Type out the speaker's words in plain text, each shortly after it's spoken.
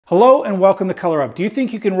Hello and welcome to Color Up. Do you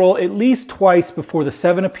think you can roll at least twice before the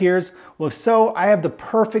 7 appears? Well, if so, I have the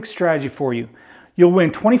perfect strategy for you. You'll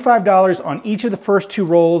win $25 on each of the first 2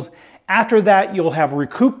 rolls. After that, you'll have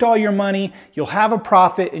recouped all your money, you'll have a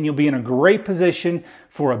profit, and you'll be in a great position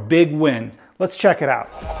for a big win. Let's check it out.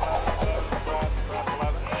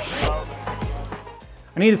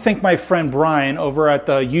 I need to thank my friend Bryan over at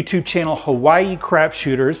the YouTube channel Hawaii Crap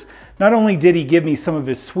Shooters. Not only did he give me some of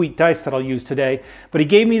his sweet dice that I'll use today, but he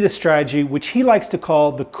gave me the strategy which he likes to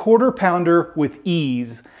call the quarter pounder with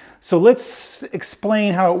ease. So let's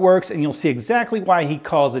explain how it works and you'll see exactly why he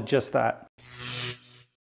calls it just that.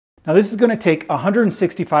 Now this is going to take a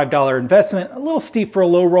 $165 investment, a little steep for a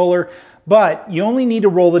low roller, but you only need to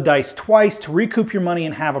roll the dice twice to recoup your money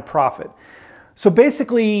and have a profit. So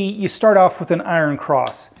basically you start off with an iron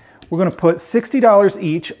cross. We're going to put $60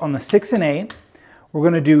 each on the 6 and 8. We're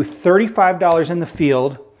going to do $35 in the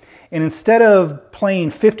field, and instead of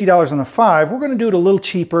playing $50 on the 5, we're going to do it a little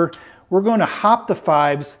cheaper. We're going to hop the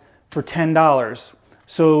 5s for $10.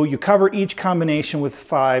 So you cover each combination with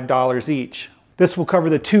 $5 each. This will cover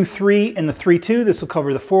the 2-3 and the 3-2. This will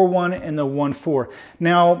cover the 4-1 and the 1-4.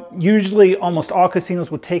 Now, usually almost all casinos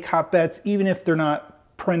will take hop bets, even if they're not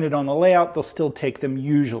printed on the layout, they'll still take them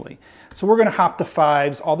usually. So we're going to hop the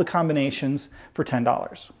 5s, all the combinations, for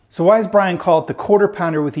 $10. So why does Bryan call it the quarter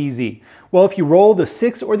pounder with easy? Well, if you roll the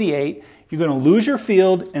 6 or the 8, you're going to lose your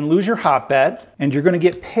field and lose your hop bet, and you're going to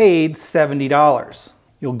get paid $70.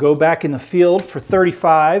 You'll go back in the field for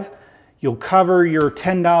 $35. You'll cover your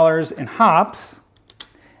 $10 in hops,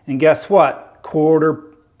 and guess what?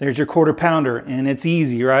 There's your quarter pounder, and it's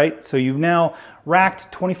easy, right? So you've now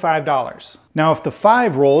racked $25. Now, if the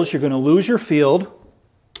 5 rolls, you're going to lose your field,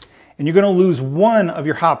 and you're going to lose one of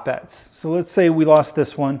your hop bets. So let's say we lost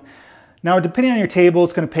this one. Now, depending on your table,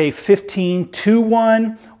 it's going to pay 15 to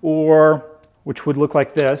 1, or which would look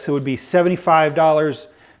like this. It would be $75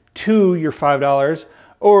 to your $5,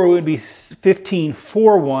 or it would be 15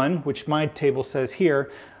 for 1, which my table says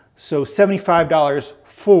here. So $75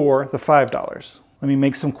 for the $5. Let me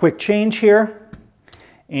make some quick change here.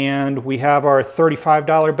 And we have our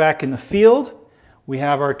 $35 back in the field. We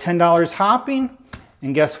have our $10 hopping.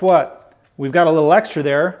 And guess what? We've got a little extra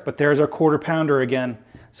there, but there's our quarter pounder again.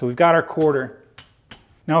 So we've got our quarter.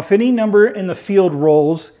 Now, if any number in the field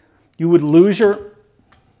rolls, you would lose your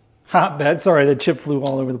hop bet. Sorry, the chip flew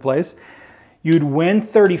all over the place. You'd win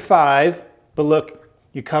 35, but look,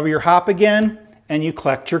 you cover your hop again, and you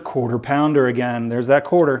collect your quarter pounder again. There's that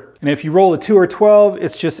quarter. And if you roll a 2 or 12,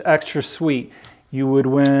 it's just extra sweet. You would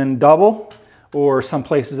win double, or some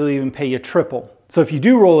places they'll even pay you triple. So if you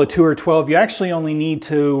do roll a 2 or 12, you actually only need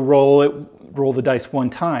to roll the dice one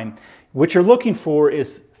time. What you're looking for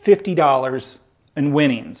is $50 in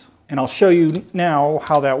winnings. And I'll show you now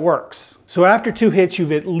how that works. So after 2 hits,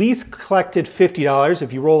 you've at least collected $50.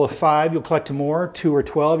 If you roll a 5, you'll collect more. 2 or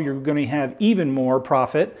 12, you're going to have even more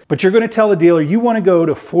profit. But you're going to tell the dealer you want to go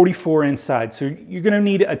to 44 inside. So you're going to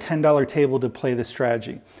need a $10 table to play this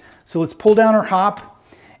strategy. So let's pull down our hop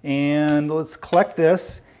and let's collect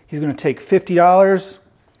this. He's going to take $50,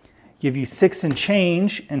 give you 6 and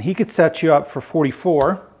change, and he could set you up for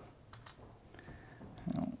 44.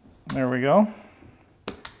 There we go.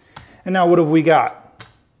 And now what have we got?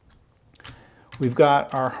 We've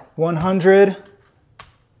got our 100,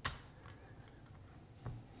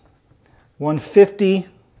 150,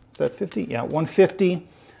 is that 50? Yeah, 150,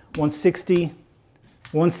 160,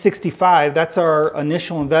 165. That's our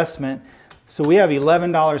initial investment. So we have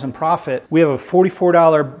 $11 in profit. We have a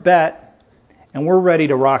 $44 bet, and we're ready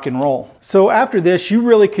to rock and roll. So after this, you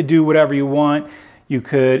really could do whatever you want. You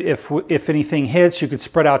could, if anything hits, you could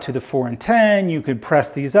spread out to the 4 and 10. You could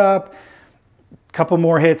press these up, a couple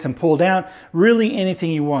more hits and pull down. Really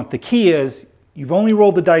anything you want. The key is you've only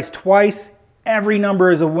rolled the dice twice. Every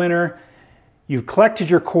number is a winner. You've collected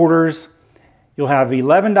your quarters. You'll have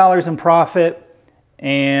 $11 in profit,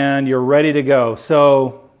 and you're ready to go.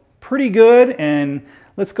 So pretty good, and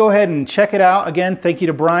let's go ahead and check it out. Again, thank you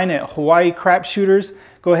to Bryan at Hawaii Crap Shooters.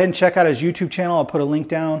 Go ahead and check out his YouTube channel. I'll put a link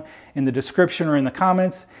down in the description or in the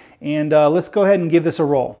comments. And let's go ahead and give this a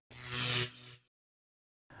roll.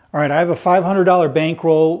 All right, I have a $500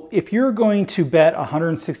 bankroll. If you're going to bet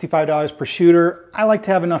 $165 per shooter, I like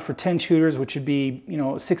to have enough for 10 shooters, which would be,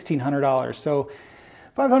 $1,600. So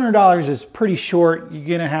 $500 is pretty short. You're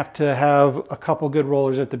gonna have to have a couple good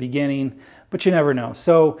rollers at the beginning, but you never know.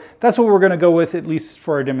 So that's what we're gonna go with, at least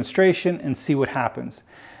for our demonstration, and see what happens.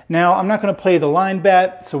 Now, I'm not gonna play the line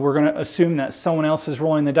bet, so we're gonna assume that someone else is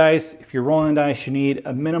rolling the dice. If you're rolling the dice, you need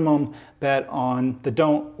a minimum bet on the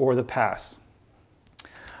don't or the pass.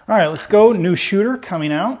 All right, let's go. New shooter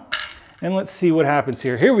coming out. And let's see what happens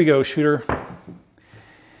here. Here we go, shooter.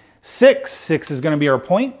 6. 6 is going to be our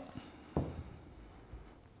point.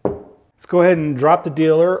 Let's go ahead and drop the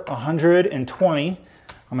dealer 120.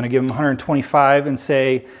 I'm going to give him 125 and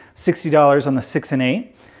say $60 on the 6 and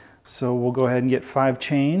 8. So we'll go ahead and get 5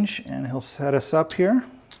 change, and he'll set us up here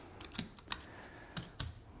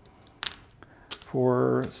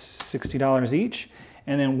for $60 each.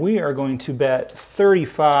 And then we are going to bet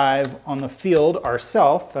 35 on the field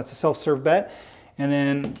ourselves. That's a self-serve bet. And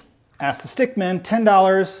then ask the stickman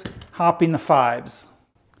 $10, hopping the 5s.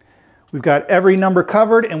 We've got every number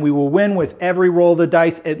covered, and we will win with every roll of the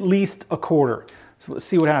dice at least a quarter. So let's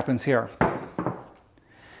see what happens here.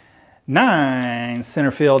 9,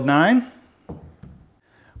 center field 9.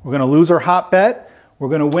 We're going to lose our hop bet. We're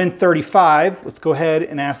going to win 35. Let's go ahead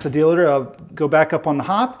and ask the dealer to go back up on the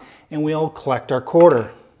hop, and we'll collect our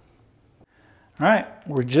quarter. All right,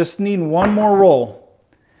 we're just needing one more roll.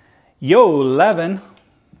 Yo, 11.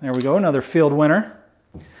 There we go, another field winner.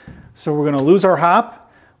 So we're going to lose our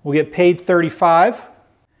hop. We'll get paid 35.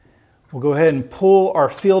 We'll go ahead and pull our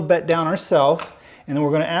field bet down ourselves, and then we're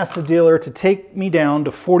going to ask the dealer to take me down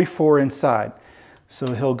to 44 inside.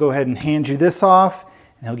 So he'll go ahead and hand you this off,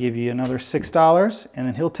 and he'll give you another $6, and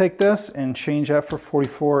then he'll take this and change that for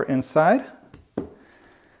 44 inside.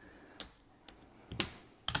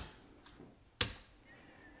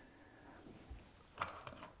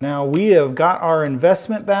 Now we have got our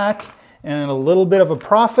investment back and a little bit of a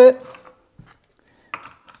profit,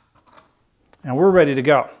 and we're ready to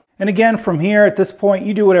go. And again, from here at this point,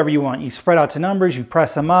 you do whatever you want. You spread out to numbers, you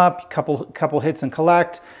press them up, couple hits and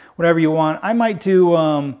collect, whatever you want. I might do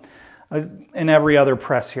an every other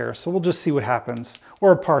press here, so we'll just see what happens,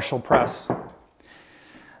 or a partial press.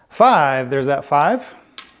 5, there's that 5.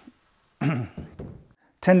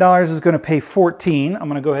 $10 is going to pay 14. I'm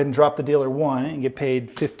going to go ahead and drop the dealer 1 and get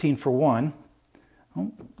paid 15 for 1.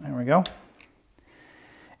 Oh, there we go.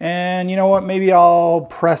 And you know what? Maybe I'll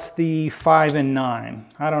press the 5 and 9.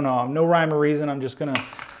 I don't know. No rhyme or reason. I'm just gonna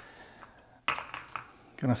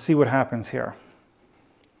see what happens here.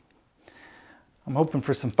 I'm hoping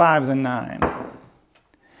for some 5s and 9.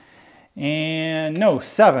 And no,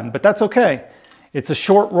 7, but that's okay. It's a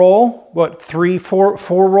short roll. What, 3, 4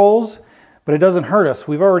 rolls? But it doesn't hurt us.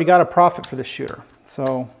 We've already got a profit for the shooter.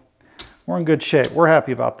 So we're in good shape. We're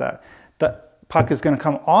happy about that. The puck is going to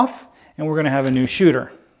come off, and we're going to have a new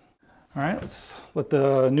shooter. All right, let's let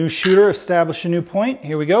the new shooter establish a new point.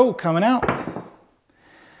 Here we go, coming out.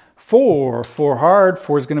 4 hard.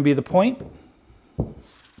 4 is going to be the point.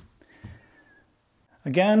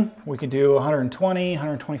 Again, we could do 120,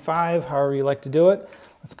 125, however you like to do it.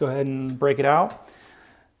 Let's go ahead and break it out.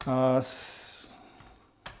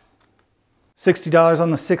 $60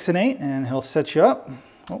 on the 6 and 8, and he'll set you up.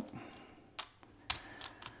 Oh.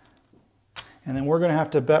 And then we're going to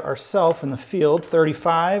have to bet ourselves in the field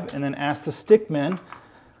 35, and then ask the stickmen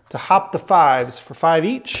to hop the 5s for 5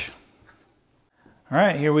 each. All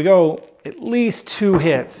right, here we go. At least 2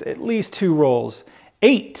 hits, at least 2 rolls.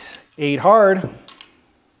 8 hard.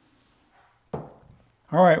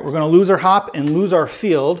 All right, we're going to lose our hop and lose our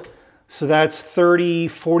field. So that's $30,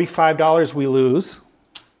 $45 we lose.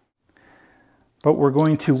 But we're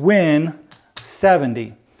going to win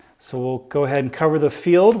 70. So we'll go ahead and cover the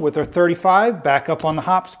field with our 35. Back up on the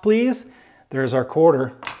hops, please. There's our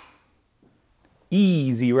quarter.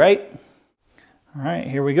 Easy, right? All right,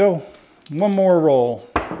 here we go. One more roll.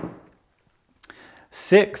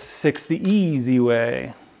 6 the easy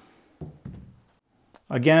way.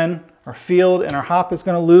 Again, our field and our hop is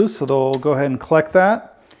going to lose, so they'll go ahead and collect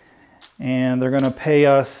that. And they're going to pay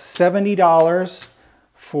us $70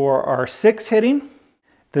 for our 6 hitting.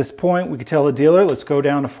 At this point, we could tell the dealer, let's go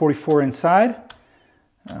down to 44 inside.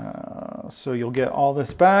 So you'll get all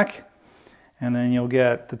this back, and then you'll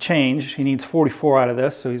get the change. He needs 44 out of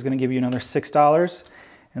this, so he's going to give you another $6,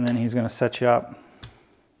 and then he's going to set you up,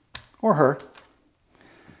 or her.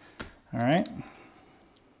 All right.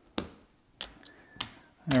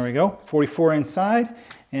 There we go, 44 inside,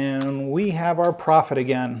 and we have our profit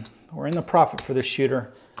again. We're in the profit for this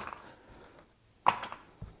shooter.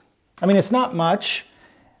 I mean, it's not much,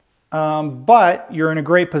 but you're in a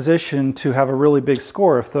great position to have a really big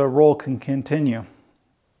score if the roll can continue.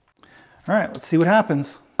 All right, let's see what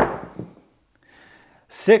happens.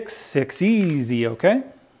 6 easy, okay?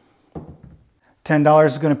 $10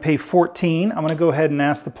 is going to pay 14. I'm going to go ahead and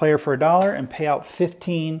ask the player for $1 and pay out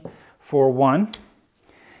 15 for 1.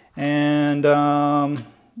 And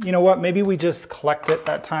you know what? Maybe we just collect it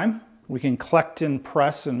that time. We can collect and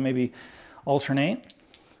press and maybe alternate.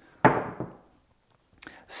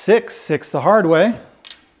 6 the hard way.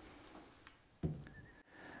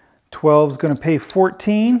 12 is going to pay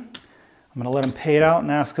 14. I'm going to let him pay it out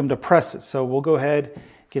and ask him to press it. So we'll go ahead,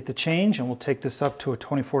 get the change, and we'll take this up to a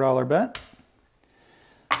 $24 bet.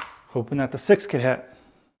 Hoping that the 6 could hit.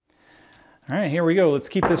 All right, here we go. Let's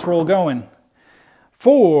keep this roll going.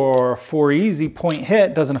 4 easy, point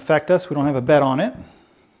hit. Doesn't affect us. We don't have a bet on it.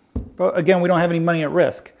 But again, we don't have any money at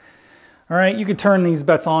risk. All right, you could turn these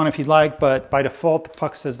bets on if you'd like, but by default, the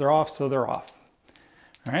puck says they're off, so they're off.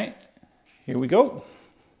 All right, here we go.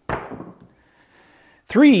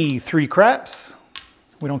 3 craps.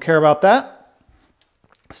 We don't care about that.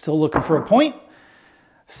 Still looking for a point.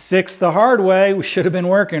 6 the hard way. We should have been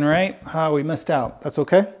working, right? We missed out. That's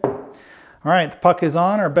okay. All right, the puck is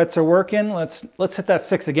on. Our bets are working. Let's hit that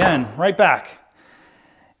 6 again. Right back.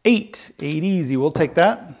 8 easy. We'll take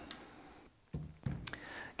that.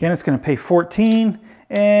 Again, it's going to pay 14.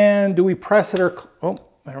 And do we press it or... Oh,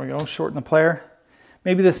 there we go. Shorten the player.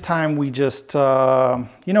 Maybe this time we just...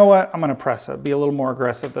 you know what? I'm going to press it. Be a little more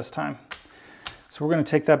aggressive this time. So we're going to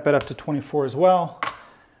take that bet up to 24 as well.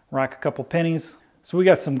 Rack a couple pennies. So we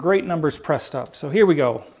got some great numbers pressed up. So here we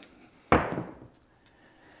go.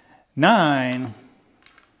 9.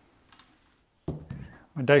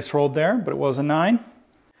 My dice rolled there, but it was a 9. All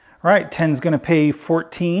right, 10 is going to pay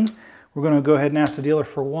 14. We're going to go ahead and ask the dealer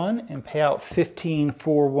for 1 and pay out 15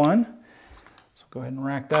 for 1. So go ahead and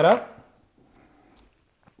rack that up.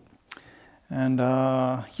 And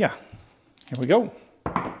yeah, here we go.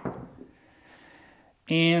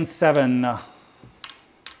 And 7.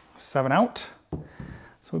 7 out.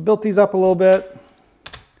 So we built these up a little bit.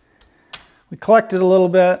 We collected a little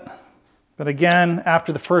bit. But again,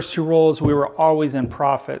 after the first 2 rolls, we were always in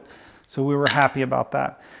profit. So we were happy about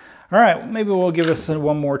that. All right, maybe we'll give this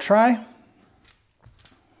one more try.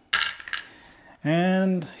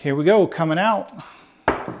 And here we go, coming out.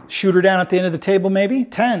 Shooter down at the end of the table maybe.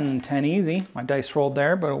 10 easy. My dice rolled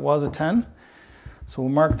there, but it was a 10. So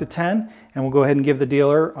we'll mark the 10 and we'll go ahead and give the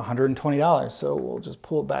dealer $120. So we'll just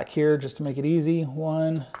pull it back here just to make it easy.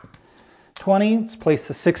 120. Let's place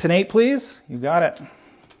the 6 and 8, please. You got it.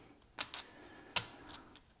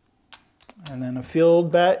 And then a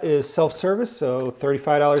field bet is self-service, so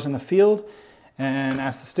 $35 in the field. And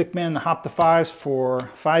ask the stick man to hop the 5s for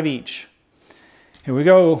 5 each. Here we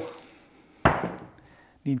go.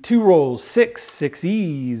 Need 2 rolls. 6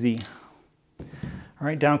 easy. All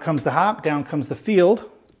right, down comes the hop, down comes the field.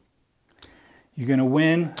 You're gonna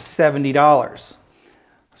win $70.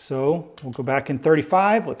 So we'll go back in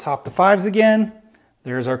 35. Let's hop the 5s again.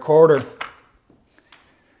 There's our quarter.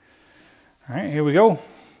 All right, here we go.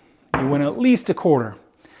 You win at least a quarter.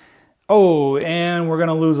 Oh, and we're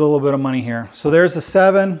gonna lose a little bit of money here. So there's the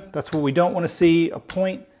 7. That's what we don't wanna see, a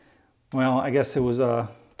point. Well, I guess it was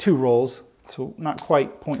 2 rolls, so not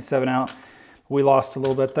quite 0.7 out. We lost a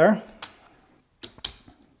little bit there.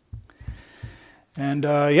 And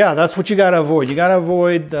yeah, that's what you gotta avoid. You gotta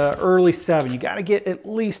avoid the early 7. You gotta get at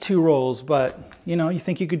least 2 rolls, but you know, you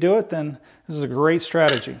think you could do it, then this is a great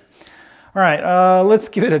strategy. All right, let's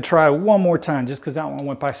give it a try one more time, just because that one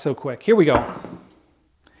went by so quick. Here we go.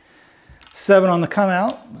 7 on the come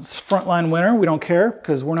out. It's frontline winner. We don't care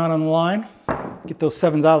because we're not on the line. Get those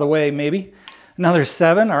 7s out of the way, maybe. Another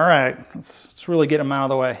 7. All right, let's really get them out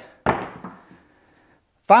of the way.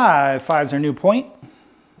 5. 5's our new point.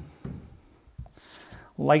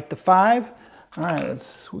 Light the 5. All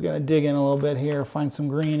right, we got to dig in a little bit here. Find some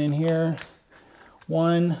green in here.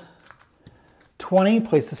 120.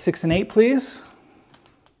 Place the 6 and 8, please.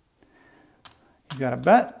 You got a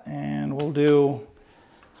bet, and we'll do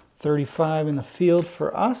 35 in the field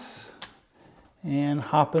for us, and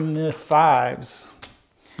hop in the 5s.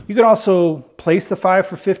 You could also place the 5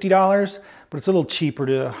 for $50, but it's a little cheaper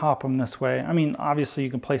to hop them this way. I mean, obviously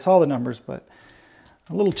you can place all the numbers, but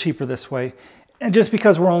a little cheaper this way. And just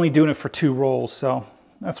because we're only doing it for 2 rolls, so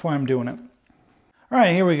that's why I'm doing it. All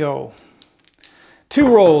right, here we go. 2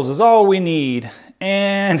 rolls is all we need.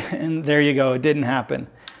 And there you go, it didn't happen.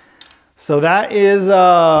 So that is,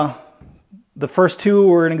 the first 2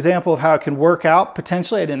 were an example of how it can work out.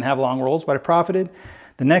 Potentially, I didn't have long rolls, but I profited.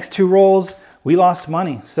 The next 2 rolls, we lost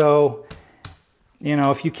money. So, you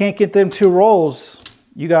know, if you can't get them 2 rolls,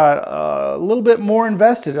 you got a little bit more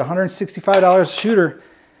invested, $165 a shooter.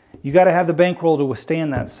 You got to have the bankroll to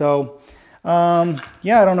withstand that. So,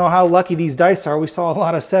 yeah, I don't know how lucky these dice are. We saw a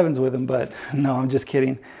lot of 7s with them, but no, I'm just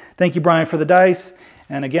kidding. Thank you, Bryan, for the dice.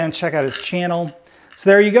 And again, check out his channel.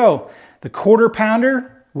 So there you go. The quarter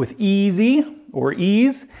pounder with easy or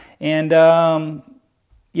ease. And,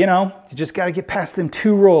 you know, you just got to get past them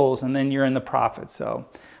 2 rolls and then you're in the profit. So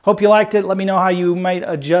hope you liked it. Let me know how you might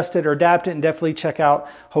adjust it or adapt it, and definitely check out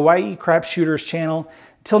Hawaii Crap Shooters channel.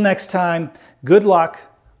 Till next time, good luck.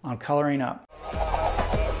 on coloring up.